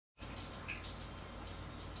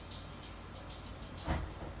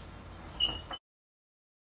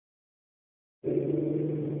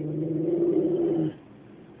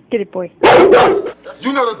Get it, boy.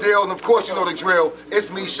 You know the deal, and of course you know the drill.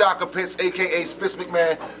 It's me, Shaka Pitts, a.k.a. Spence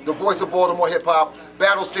McMahon, the voice of Baltimore hip-hop,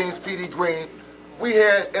 battle scenes, PD Green. We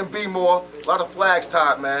here in Bmore, a lot of flags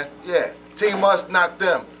tied, man. Yeah, team us, not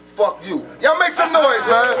them. Fuck you. Y'all make some noise,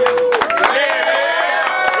 man.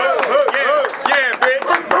 Yeah, bitch.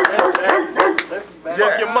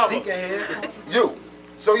 Fuck your mother. You.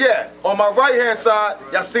 So yeah, on my right-hand side,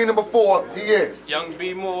 y'all seen him before, he is. Young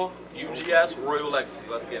Bmore, UGS, Royal Legacy.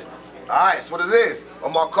 Let's get it. Alright, that's what it is.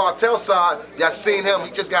 On my cartel side, y'all seen him,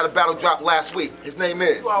 he just got a battle drop last week. His name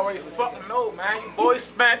is. You already fucking know, man. Your boy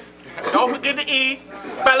Spence. Don't forget the E.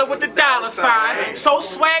 Spell it with the $sign. So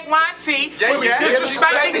swag my T. When you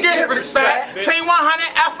disrespect and get respect. Team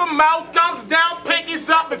 100 FML, thumbs down, pinkies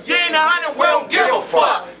up. If you ain't 100, we don't give a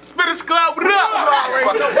fuck. Spitters Club, what up?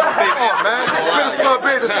 Come on, man. Spitters Club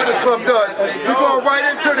is and Spitters Club does. We going right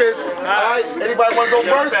into this. Alright, anybody want to go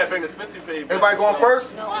first? Everybody going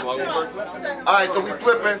first? Alright, so we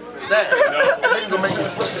flipping that.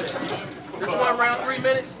 This one round 3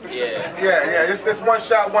 minutes? Yeah. Yeah. This one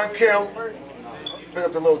shot, one kill. Pick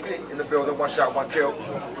up the little D in the building. One shot, one kill.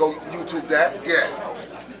 Go YouTube that. Yeah.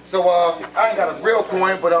 So I ain't got a real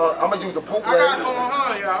coin, but I'm gonna use the bootleg.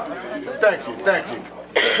 Thank you.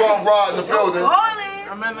 Strong rod in the building.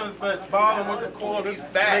 I'm in this bitch balling with the quarters,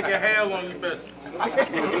 making hell on you bitch. Yeah, I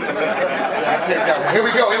take that one. Here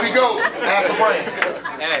we go. Ass of brains.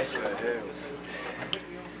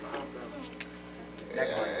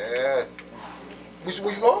 Yeah.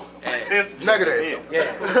 Where you go? Negative. Yeah.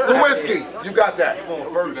 Lewinsky, you got that. Here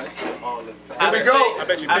we go.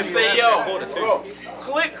 I say, yo,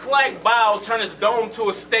 Click Clack Bow turned his dome to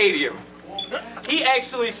a stadium. He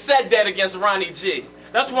actually said that against Ronnie G.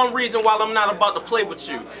 That's one reason why I'm not about to play with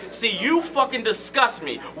you. See, you fucking disgust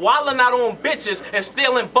me. Wildin' out on bitches and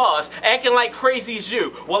stealing bars, acting like crazy as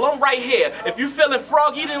you. Well, I'm right here. If you feeling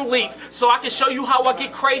froggy, then leap, so I can show you how I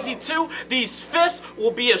get crazy too. These fists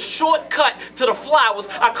will be a shortcut to the flowers.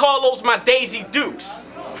 I call those my Daisy Dukes.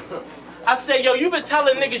 I say, yo, you been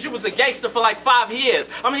telling niggas you was a gangster for like 5 years.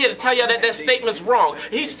 I'm here to tell you that statement's wrong.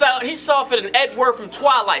 He softer than Edward from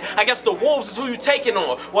Twilight. I guess the wolves is who you taking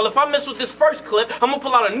on. Well, if I mess with this first clip, I'm gonna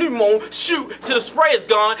pull out a new moon, shoot till the spray is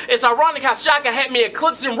gone. It's ironic how Shaka had me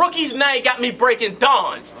eclipsing rookies, now he got me breaking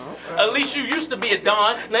dawns. At least you used to be a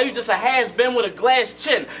don, now you just a has-been with a glass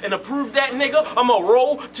chin. And to prove that, nigga, I'ma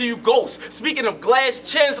roll to you ghosts. Speaking of glass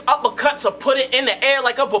chins, uppercuts or put it in the air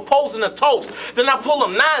like I'm proposing a toast. Then I pull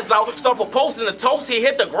them nines out, start proposing a toast, he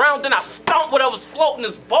hit the ground, then I stomp whatever's floating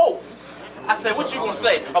his boat. I said, what you gonna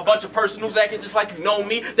say? A bunch of personals acting just like you know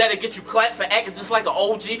me, that'll get you clapped for acting just like an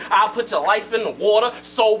OG. I'll put your life in the water,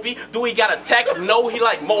 Sobe. Do he got a tech? No, he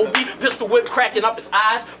like Moby. Pistol whip cracking up his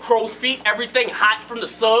eyes, crow's feet, everything hot from the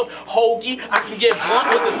sub. Hoagie, I can get blunt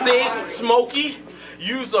with the sig, smoky.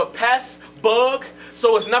 Use a pest, bug,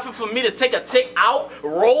 so it's nothing for me to take a tick out.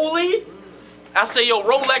 Rolly. I say, yo,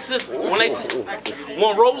 Rolexes,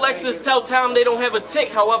 when Rolexes tell time they don't have a tick,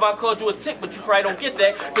 however, I called you a tick, but you probably don't get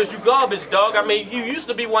that, because you garbage, dog. I mean, you used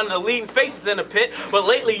to be one of the leading faces in the pit, but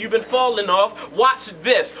lately you've been falling off. Watch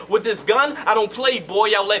this. With this gun, I don't play,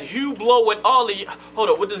 boy. I'll let Hugh blow at all of you.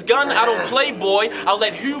 Hold up. With this gun, I don't play, boy. I'll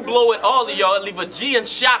let Hugh blow at all of y'all. Leave a G in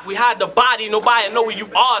shock. We hide the body. Nobody know where you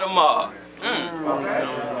are tomorrow.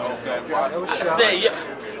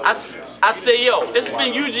 I say, yo, it's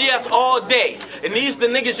been UGS all day, and these the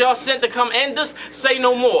niggas y'all sent to come end us, say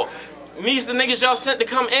no more. And these the niggas y'all sent to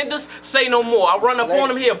come end us, say no more. I run up on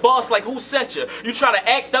them here, boss, like who sent you? You try to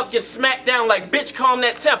act up, get smacked down like bitch, calm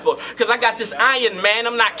that temper. Cause I got this Iron Man,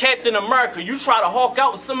 I'm not Captain America. You try to hawk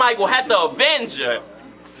out and somebody gon' have to avenge you.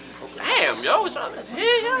 Damn, yo, it's all this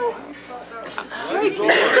here, yo.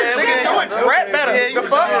 Rap better.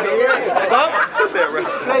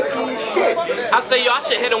 I say, yo, I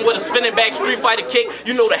should hit him with a spinning back Street Fighter kick.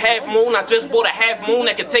 You know the half moon. I just bought a half moon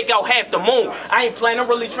that can take out half the moon. I ain't planning. I'm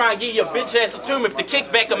really trying to give your bitch ass a tune. If the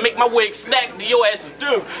kickback can make my wig snack, then your ass is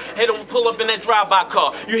doomed. Hit him, pull up in that drive-by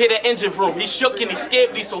car. You hear that engine room. He shook and he scared,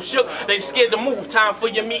 but he so shook they scared to move. Time for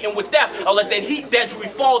your meeting with death. I'll let that heat that you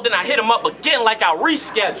fall, then I hit him up again like I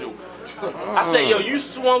reschedule. I say, yo, you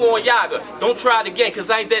swung on Yaga. Don't try it again, cause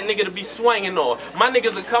I ain't that nigga to be swinging on. My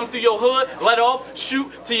niggas will come through your hood, let off,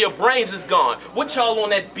 shoot till your brains is gone. What y'all on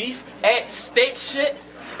that beef, ass, steak shit?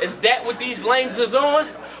 Is that what these lames is on?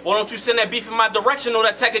 Why don't you send that beef in my direction, or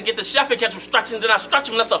that tech will get the chef and catch him stretching, then I stretch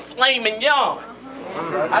him, that's a flaming yarn.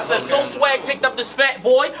 I said, So Swag picked up this fat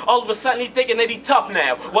boy, all of a sudden he thinking that he tough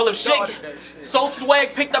now. Well, if shit, So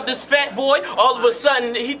Swag picked up this fat boy, all of a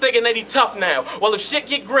sudden he thinking that he tough now. Well, if shit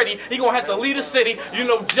get gritty, he gonna have to leave the city, you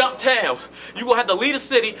know, jump towns. You gonna have to leave the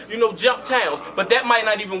city, you know, jump towns. But that might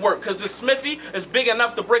not even work, cause the Smithy is big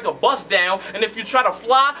enough to break a bus down, and if you try to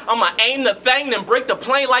fly, I'ma aim the thing, then break the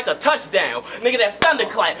plane like a touchdown. Nigga, that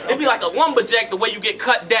thunderclap, it be like a lumberjack the way you get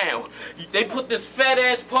cut down. They put this fat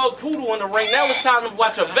ass pug poodle in the ring. Now it's time to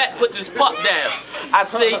watch a vet put this pup down. I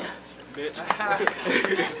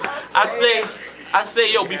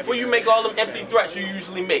say, yo, before you make all them empty threats you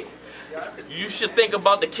usually make, you should think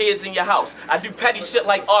about the kids in your house. I do petty shit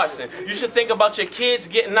like arson. You should think about your kids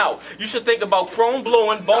getting out. You should think about chrome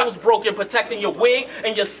blowing, bones broken, protecting your wig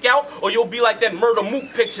and your scalp, or you'll be like that Murder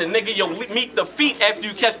Mook picture, nigga. You'll meet the feet after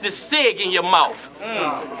you catch this cig in your mouth.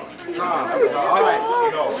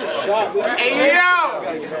 Hey, yo!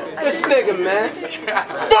 This nigga, man.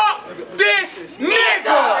 Fuck this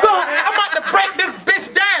nigga! I'm about to break this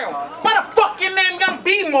bitch down. Why the fuck your name Young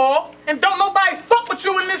Bmore and don't nobody fuck with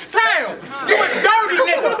you in this town? You a dirty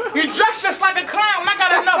nigga. You dress just like a clown. I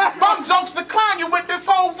got enough bum jokes to clown you with this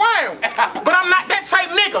whole round. But I'm not that type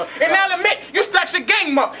nigga. And I'll admit, you start your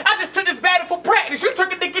game up. I just took this battle for practice. You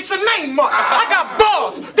took it to get your name up. I got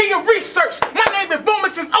balls. Do your research. My name been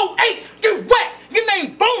booming since 08. You whack. Your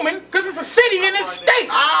name booming because it's a city in this state.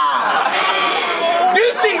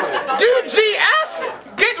 UGS,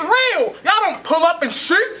 get real. Y'all don't pull up and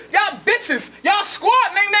shoot. Y'all bitches. Y'all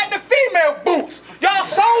squad named after female boots. Y'all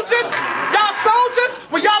soldiers.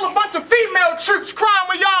 Well, y'all a bunch of female troops crying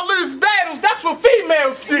when y'all lose battles. That's what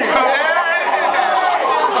females do.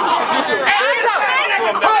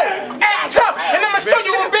 Act tough. And I'm gonna show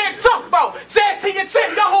you what being tough about. Jazz to your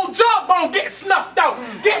chin, your whole jawbone get snuffed out.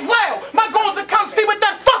 Get loud. My goals to come see what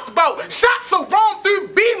that fuss about. Shots so wrong through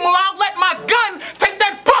Bmore, I'll let my gun take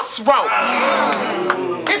that bus route.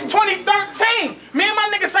 It's 2013. Me and my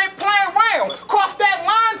niggas ain't playing around. Cross that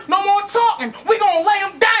line, no more talking. We gonna lay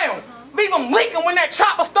them down. Leave them leaking when that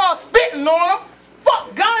chopper starts spitting on them.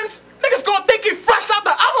 Fuck guns. Niggas gonna think he fresh out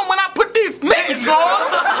the oven when I put these mittens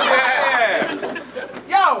on.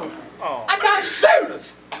 Yo, I got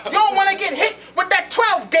shooters. You don't wanna get hit with that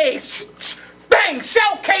 12 gauge. Bang,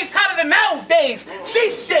 shell case hotter than nowadays.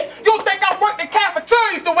 Shit, you think I work in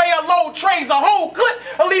cafeterias the way I load trays? A whole clip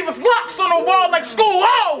and leave us locks on the wall like school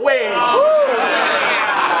always.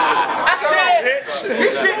 I said,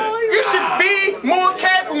 you should be more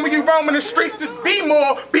careful when you roam in the streets. Just be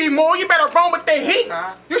more, you better roam with the heat.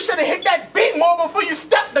 You should have hit that Bmore before you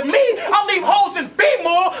stepped to me. I'll leave hoes in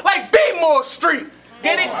Bmore like Bmore Street.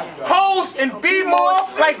 Get it? Hoes in Bmore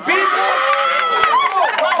like Bmore Street.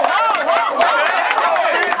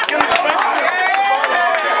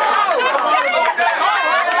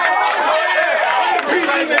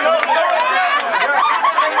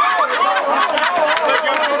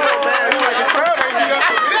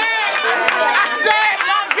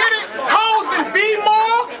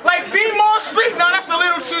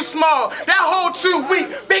 Small, that whole 2 week,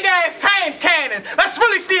 big ass hand cannon. Let's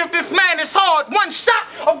really see if this man is hard. One shot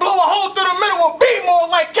or blow a hole through the middle of Bmore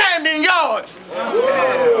like Camden Yards.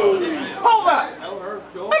 Hold up.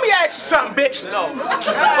 Let me ask you something, bitch. No.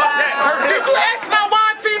 Did you ask my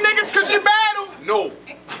YT niggas cause you battle? No.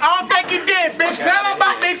 I don't think you did, bitch. Now I'm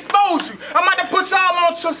about to expose you. I'm about to put y'all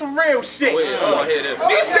on to some real shit.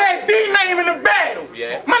 You said D name in the battle.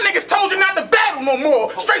 Yeah. My niggas told you not to battle no more.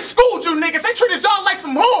 Straight schooled you niggas. They treated y'all like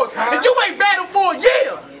some whores. And you ain't battled for a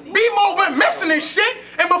year. Bmore went missing and shit.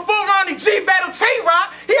 And before Ronnie G battled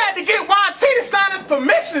Tay-Rock, he had to get YT to sign his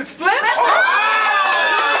permission slip.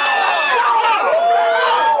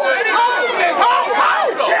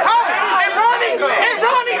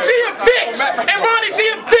 And Ronnie G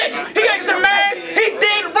a bitch. He ain't some ass. He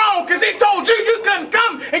did wrong because he told you you couldn't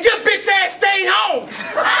come and your bitch ass stayed home.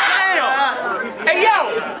 Damn. Hey, yo.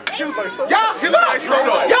 Y'all suck. Y'all suck.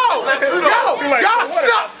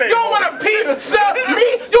 You don't want to sub me.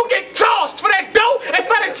 You get tossed for that dough and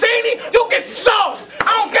fettuccine. You get sauced. I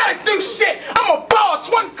don't gotta do shit. I'm a boss.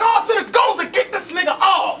 One call to the goal to get this nigga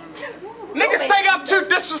off. Niggas say I'm too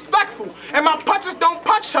disrespectful and my punches don't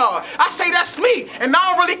punch hard. I say that's me and I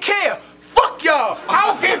don't really care.